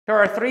Here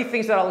are 3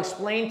 things that I'll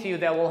explain to you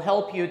that will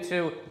help you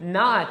to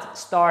not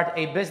start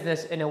a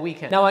business in a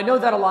weekend. Now, I know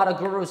that a lot of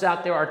gurus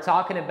out there are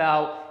talking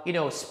about,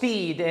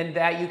 speed and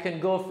that you can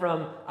go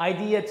from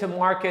idea to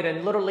market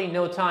in literally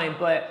no time,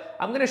 but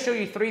I'm going to show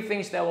you 3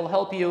 things that will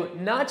help you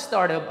not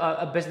start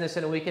a business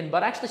in a weekend,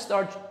 but actually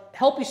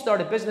help you start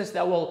a business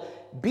that will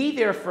be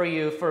there for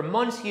you for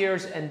months,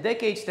 years, and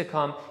decades to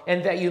come,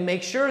 and that you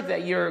make sure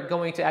that you're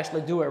going to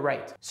actually do it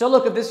right. So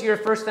look, if this is your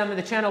first time in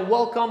the channel,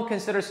 welcome,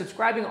 consider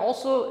subscribing.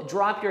 Also,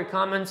 drop your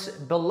comments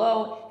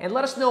below and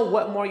let us know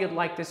what more you'd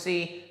like to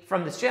see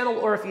from this channel,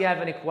 or if you have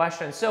any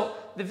questions. So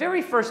the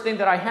very first thing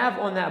that I have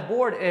on that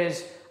board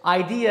is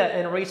idea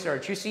and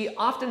research. You see,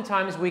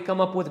 oftentimes we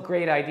come up with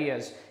great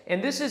ideas.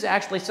 And this is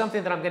actually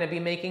something that I'm going to be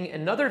making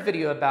another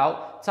video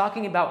about,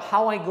 talking about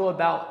how I go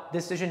about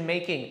decision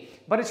making.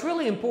 But it's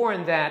really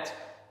important that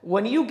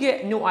when you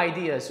get new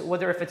ideas,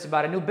 whether if it's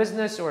about a new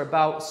business or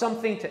about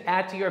something to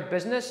add to your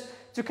business,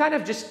 to kind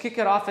of just kick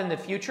it off in the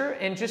future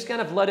and just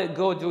kind of let it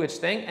go do its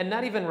thing and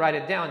not even write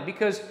it down,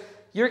 because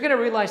you're going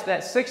to realize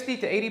that 60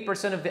 to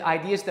 80% of the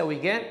ideas that we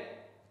get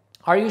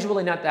are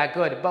usually not that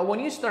good. But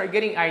when you start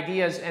getting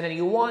ideas and then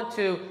you want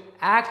to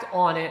act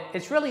on it,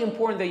 it's really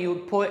important that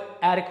you put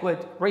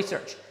adequate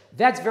research.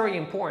 That's very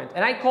important.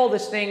 And I call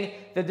this thing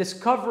the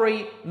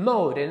discovery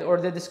mode,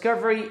 or the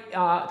discovery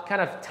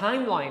kind of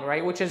timeline,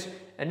 right? Which is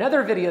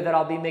another video that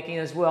I'll be making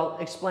as well,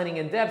 explaining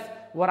in depth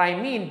what I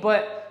mean.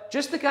 But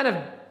just to kind of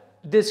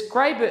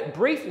describe it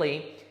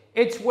briefly,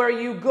 it's where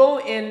you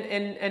go in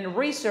and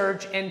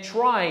research and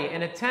try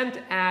and attempt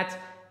at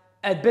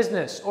a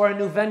business or a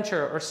new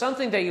venture or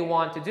something that you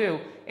want to do,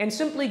 and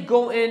simply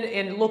go in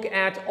and look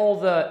at all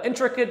the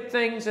intricate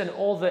things and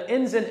all the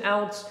ins and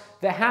outs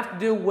that have to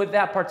do with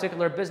that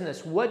particular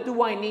business. What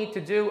do I need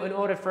to do in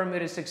order for me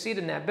to succeed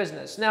in that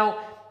business? Now,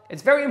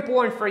 it's very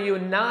important for you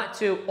not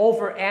to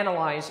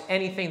overanalyze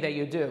anything that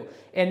you do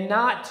and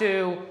not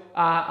to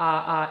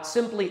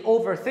simply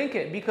overthink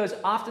it, because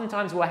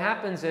oftentimes what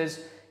happens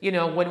is,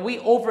 when we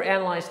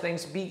overanalyze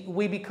things,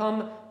 we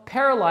become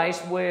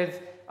paralyzed with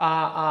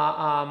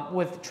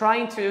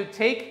trying to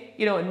take,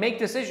 and make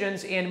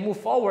decisions and move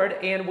forward,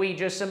 and we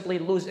just simply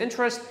lose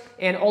interest,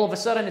 and all of a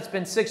sudden it's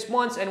been 6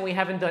 months and we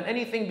haven't done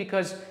anything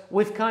because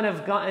we've kind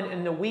of gotten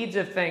in the weeds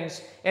of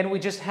things and we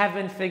just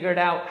haven't figured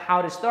out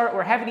how to start,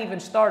 or haven't even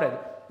started.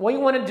 What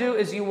you want to do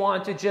is you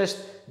want to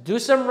just do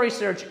some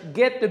research,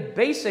 get the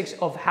basics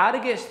of how to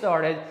get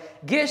started,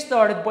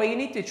 but you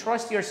need to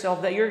trust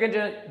yourself that you're going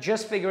to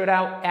just figure it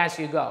out as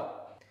you go.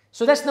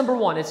 So that's number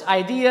 1. It's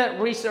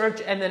idea, research,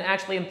 and then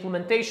actually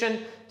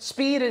implementation.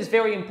 Speed is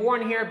very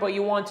important here, but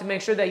you want to make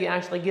sure that you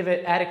actually give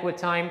it adequate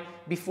time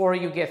before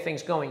you get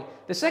things going.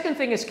 The second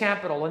thing is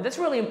capital, and that's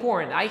really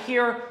important. I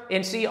hear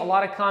and see a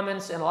lot of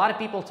comments and a lot of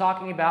people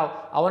talking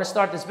about, I want to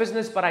start this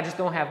business, but I just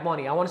don't have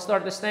money. I want to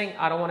start this thing.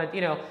 I don't want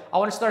to, I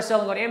want to start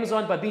selling on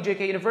Amazon, but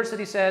BJK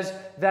University says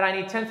that I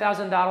need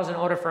 $10,000 in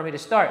order for me to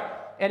start.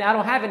 And I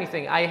don't have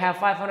anything. I have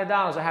 $500.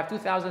 I have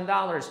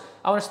 $2,000.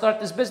 I want to start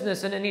this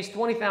business and it needs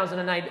 $20,000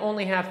 and I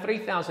only have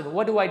 $3,000.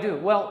 What do I do?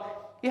 Well,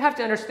 you have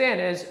to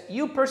understand is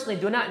you personally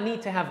do not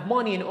need to have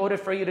money in order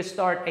for you to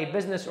start a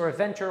business or a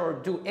venture or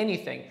do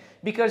anything,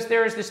 because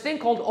there is this thing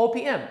called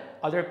OPM,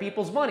 other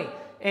people's money.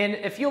 And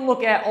if you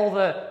look at all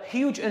the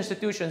huge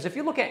institutions, if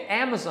you look at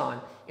Amazon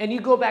and you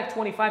go back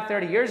 25,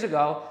 30 years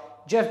ago,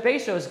 Jeff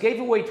Bezos gave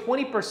away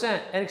 20%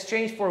 in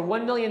exchange for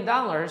 $1 million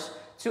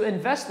to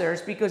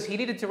investors because he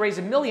needed to raise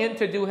 $1 million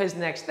to do his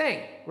next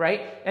thing,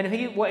 right?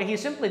 And what he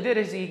simply did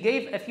is he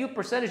gave a few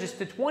percentages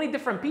to 20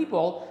 different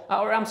people,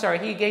 or I'm sorry,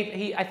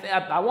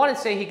 I want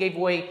to say he gave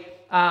away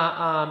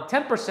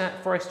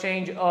 10% for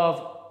exchange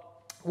of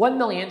 $1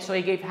 million, so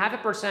he gave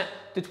 0.5%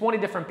 to 20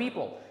 different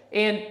people.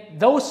 And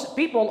those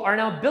people are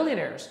now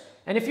billionaires.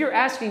 And if you're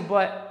asking,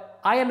 but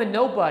I am a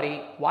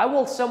nobody, why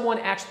will someone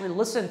actually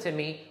listen to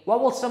me? Why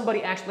will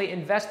somebody actually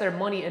invest their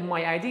money in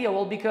my idea?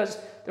 Well, because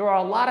there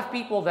are a lot of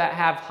people that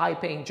have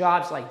high-paying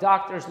jobs like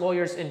doctors,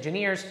 lawyers,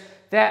 engineers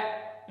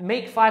that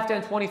make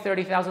 $5,000, $10,000,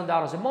 $20,000,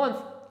 $30,000 a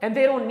month, and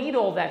they don't need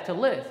all that to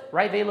live,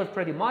 right? They live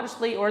pretty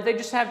modestly, or they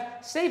just have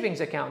savings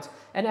accounts.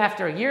 And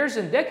after years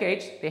and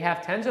decades, they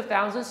have tens of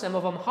thousands, some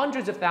of them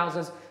hundreds of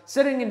thousands,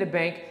 sitting in the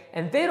bank,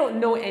 and they don't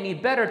know any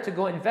better to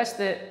go invest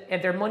it,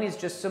 and their money is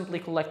just simply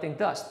collecting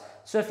dust.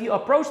 So if you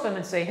approach them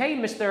and say, hey,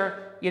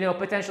 Mr.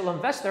 Potential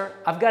investor,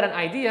 I've got an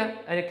idea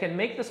and it can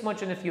make this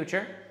much in the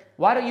future.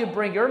 Why don't you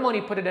bring your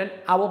money, put it in,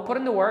 I will put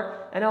in the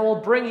work, and I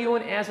will bring you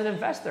in as an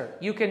investor.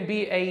 You can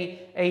be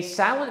a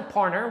silent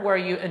partner where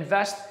you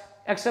invest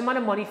X amount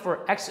of money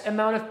for X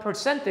amount of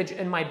percentage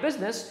in my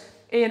business,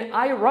 and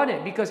I run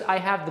it because I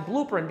have the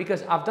blueprint,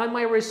 because I've done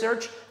my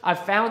research,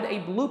 I've found a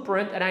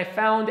blueprint, and I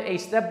found a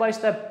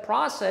step-by-step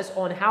process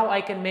on how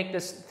I can make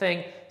this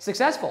thing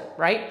successful,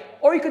 right?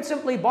 Or you could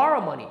simply borrow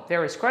money.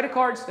 There is credit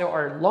cards, there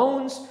are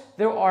loans,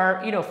 there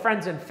are,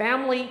 friends and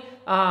family.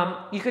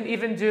 You can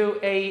even do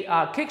a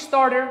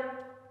Kickstarter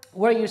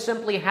where you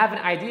simply have an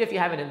idea, if you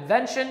have an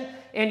invention,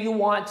 and you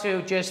want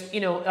to just,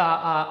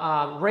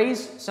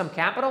 raise some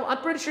capital, I'm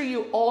pretty sure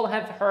you all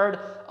have heard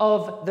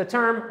of the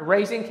term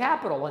raising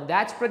capital, and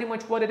that's pretty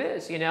much what it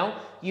is.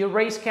 You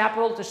raise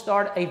capital to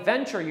start a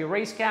venture, you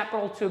raise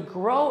capital to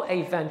grow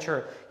a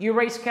venture, you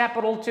raise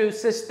capital to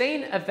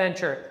sustain a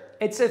venture.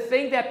 It's a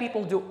thing that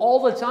people do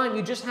all the time.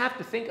 You just have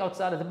to think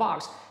outside of the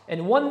box.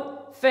 And one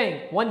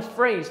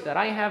phrase that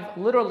I have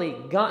literally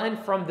gotten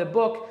from the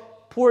book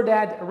Poor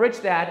Dad,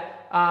 Rich Dad,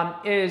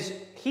 is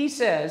he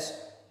says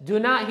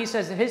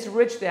his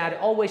rich dad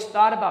always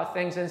thought about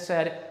things and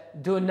said,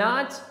 do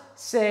not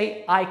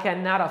say I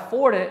cannot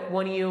afford it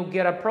when you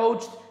get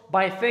approached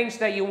by things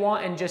that you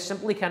want and just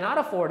simply cannot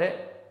afford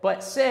it,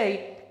 but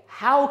say,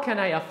 how can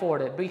I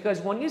afford it? Because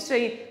when you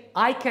say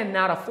I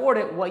cannot afford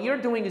it, what you're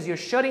doing is you're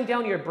shutting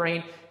down your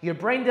brain. Your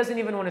brain doesn't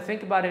even want to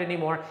think about it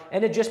anymore,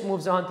 and it just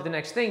moves on to the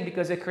next thing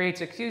because it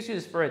creates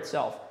excuses for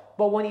itself.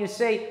 But when you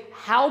say,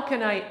 how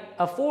can I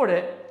afford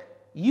it?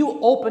 You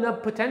open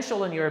up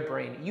potential in your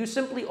brain. You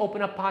simply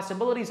open up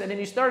possibilities, and then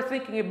you start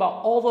thinking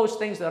about all those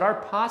things that are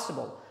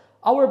possible.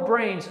 Our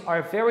brains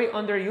are very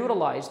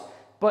underutilized,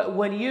 but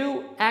when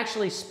you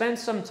actually spend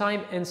some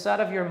time inside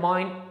of your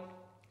mind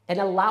and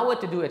allow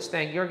it to do its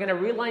thing, you're going to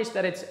realize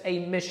that it's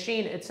a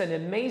machine. It's an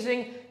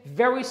amazing,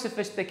 very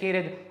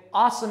sophisticated,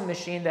 awesome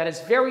machine that is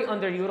very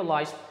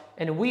underutilized,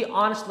 and we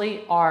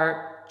honestly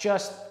are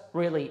just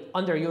really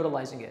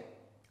underutilizing it.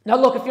 Now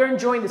look, if you're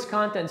enjoying this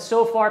content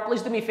so far,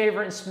 please do me a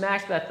favor and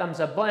smash that thumbs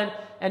up button,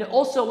 and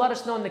also let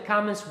us know in the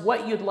comments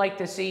what you'd like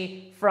to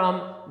see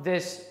from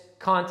this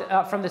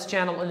content, from this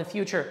channel in the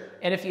future.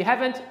 And if you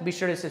haven't, be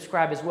sure to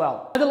subscribe as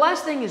well. And the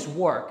last thing is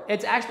work.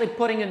 It's actually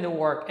putting in the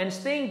work and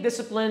staying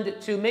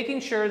disciplined to making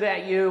sure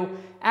that you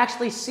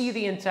actually see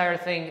the entire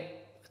thing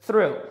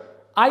through.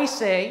 I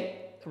say,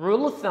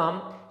 rule of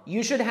thumb,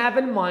 you should have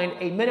in mind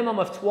a minimum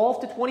of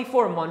 12 to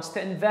 24 months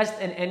to invest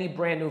in any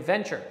brand new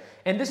venture.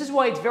 And this is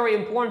why it's very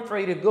important for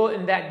you to go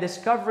in that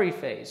discovery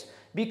phase,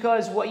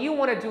 because what you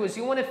want to do is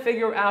you want to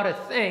figure out a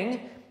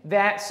thing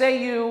that,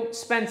 say you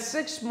spend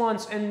 6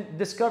 months in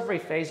discovery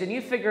phase and you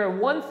figure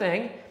one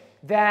thing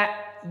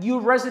that you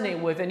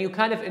resonate with and you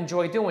kind of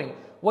enjoy doing.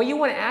 What you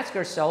want to ask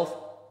yourself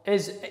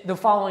is the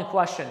following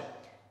question.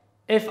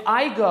 If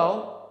I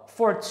go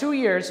for 2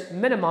 years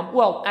minimum,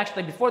 well,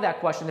 actually before that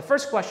question, the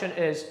first question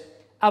is,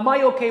 am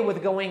I okay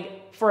with going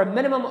for a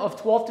minimum of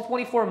 12 to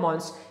 24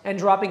 months and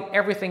dropping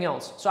everything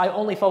else? So I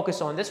only focus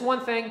on this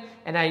one thing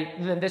and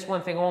then this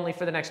one thing only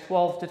for the next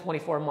 12 to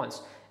 24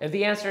 months. If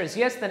the answer is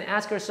yes, then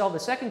ask yourself the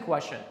second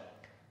question.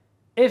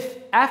 If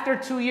after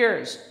 2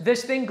 years,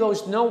 this thing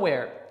goes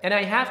nowhere and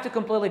I have to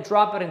completely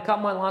drop it and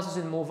cut my losses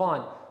and move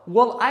on,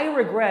 will I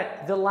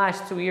regret the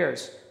last 2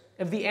 years?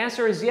 If the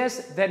answer is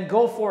yes, then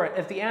go for it.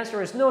 If the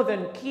answer is no,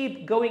 then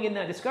keep going in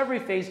that discovery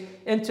phase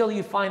until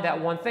you find that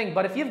one thing.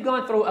 But if you've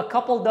gone through a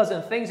couple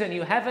dozen things and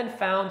you haven't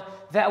found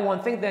that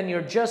one thing, then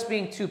you're just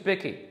being too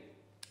picky.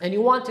 And you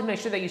want to make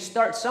sure that you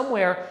start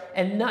somewhere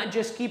and not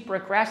just keep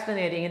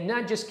procrastinating and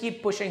not just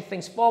keep pushing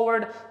things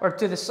forward or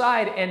to the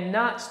side and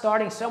not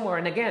starting somewhere.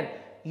 And again,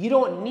 you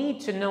don't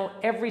need to know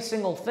every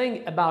single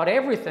thing about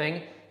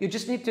everything. You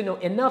just need to know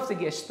enough to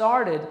get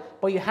started,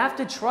 but you have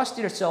to trust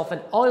yourself and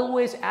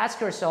always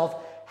ask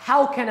yourself,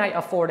 how can I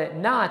afford it?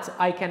 Not,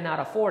 I cannot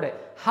afford it.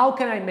 How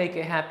can I make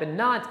it happen?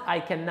 Not, I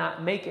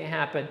cannot make it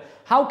happen.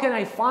 How can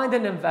I find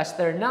an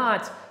investor?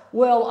 Not,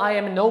 well, I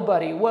am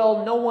nobody.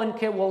 Well, no one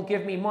will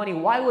give me money.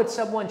 Why would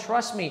someone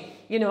trust me?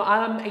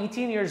 I'm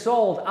 18 years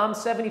old. I'm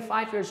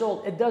 75 years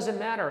old. It doesn't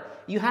matter.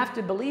 You have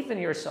to believe in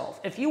yourself.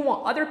 If you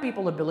want other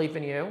people to believe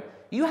in you,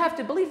 you have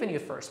to believe in you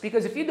first,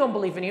 because if you don't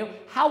believe in you,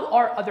 how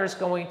are others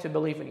going to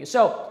believe in you?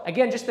 So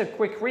again, just a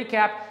quick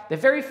recap. The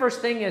very first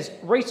thing is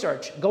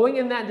research. Going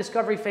in that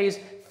discovery phase,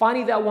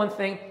 finding that one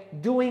thing,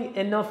 doing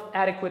enough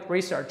adequate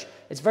research.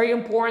 It's very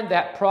important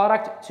that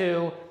product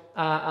to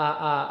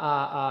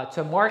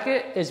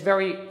market is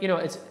very,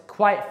 it's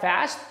quite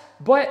fast,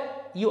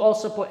 but you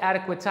also put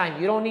adequate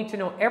time. You don't need to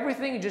know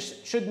everything. You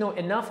just should know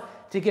enough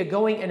to get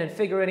going and then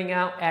figuring it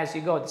out as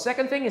you go. The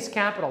second thing is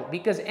capital,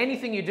 because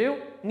anything you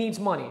do needs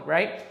money,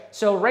 right?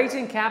 So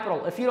raising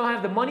capital, if you don't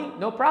have the money,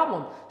 no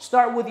problem.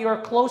 Start with your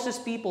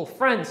closest people,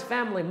 friends,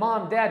 family,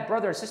 mom, dad,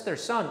 brother, sister,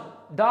 son,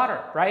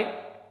 daughter,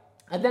 right?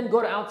 And then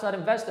go to outside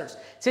investors.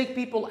 Take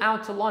people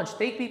out to lunch.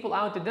 Take people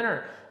out to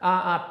dinner.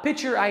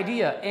 Pitch your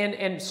idea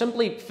and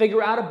simply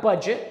figure out a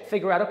budget.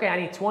 Figure out, okay,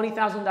 I need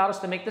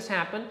 $20,000 to make this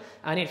happen.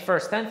 I need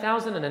first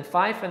 10,000 and then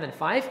 5 and then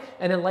 5,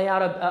 and then lay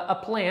out a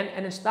plan,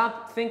 and then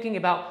stop thinking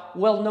about,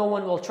 well, no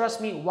one will trust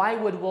me. Why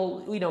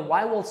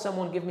will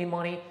someone give me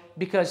money?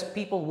 Because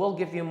people will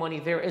give you money.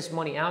 There is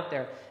money out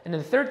there. And then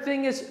the third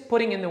thing is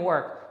putting in the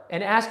work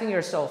and asking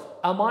yourself,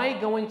 am I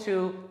going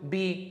to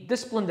be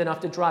disciplined enough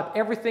to drop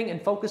everything and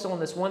focus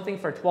on this one thing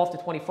for 12 to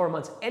 24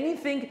 months?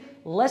 Anything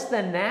less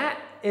than that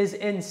is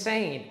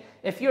insane.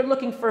 If you're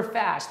looking for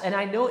fast, and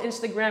I know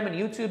Instagram and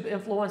YouTube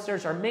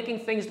influencers are making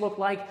things look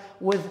like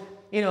with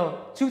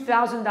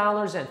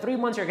 $2,000 and 3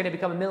 months you're going to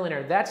become a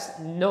millionaire. That's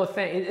no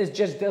thing. It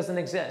just doesn't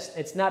exist.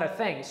 It's not a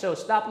thing. So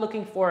stop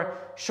looking for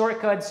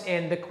shortcuts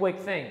and the quick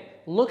thing.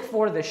 Look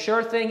for the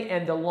sure thing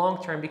and the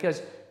long term,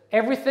 because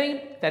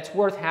everything that's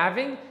worth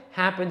having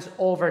happens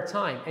over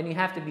time, and you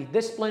have to be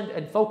disciplined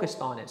and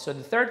focused on it. So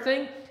the third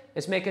thing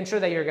is making sure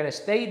that you're going to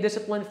stay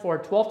disciplined for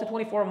 12 to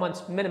 24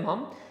 months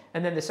minimum.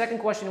 And then the second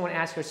question you want to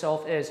ask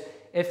yourself is,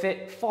 if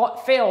it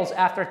fails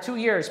after 2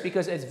 years,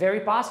 because it's very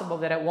possible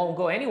that it won't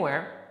go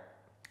anywhere,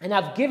 and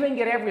I've given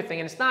it everything,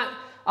 and it's not,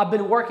 I've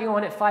been working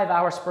on it 5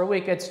 hours per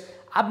week, it's,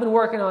 I've been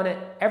working on it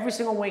every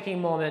single waking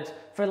moment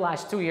for the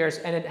last 2 years,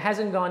 and it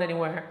hasn't gone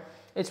anywhere,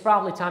 it's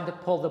probably time to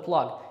pull the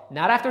plug.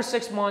 Not after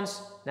 6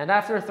 months, not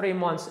after 3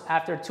 months,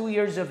 after 2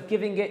 years of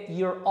giving it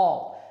your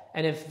all.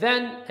 And if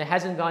then it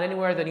hasn't gone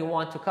anywhere, then you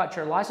want to cut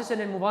your losses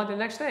and then move on to the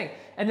next thing.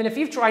 And then if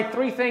you've tried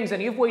 3 things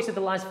and you've wasted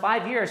the last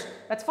 5 years,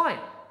 that's fine.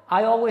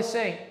 I always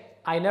say,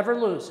 I never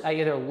lose. I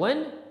either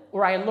win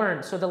or I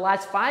learn. So the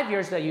last 5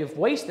 years that you've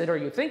wasted, or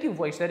you think you've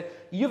wasted,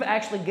 you've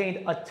actually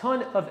gained a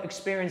ton of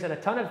experience and a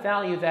ton of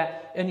value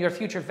that in your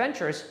future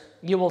ventures,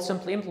 you will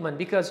simply implement.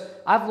 Because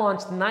I've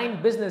launched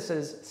 9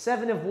 businesses,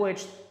 7 of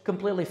which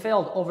completely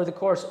failed over the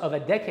course of a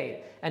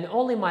decade. And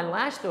only my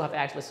last 2 have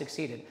actually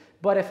succeeded.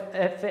 But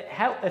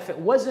if it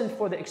wasn't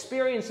for the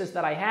experiences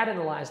that I had in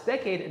the last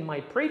decade in my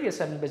previous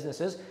 7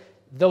 businesses,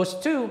 those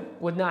 2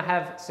 would not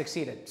have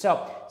succeeded.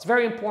 So it's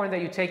very important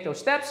that you take those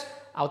steps.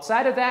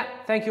 Outside of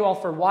that, thank you all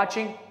for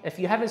watching. If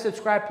you haven't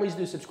subscribed, please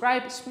do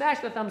subscribe. Smash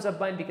the thumbs up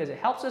button because it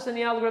helps us in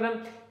the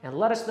algorithm. And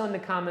let us know in the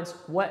comments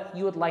what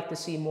you would like to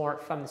see more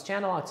from this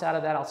channel. Outside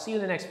of that, I'll see you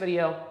in the next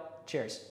video. Cheers.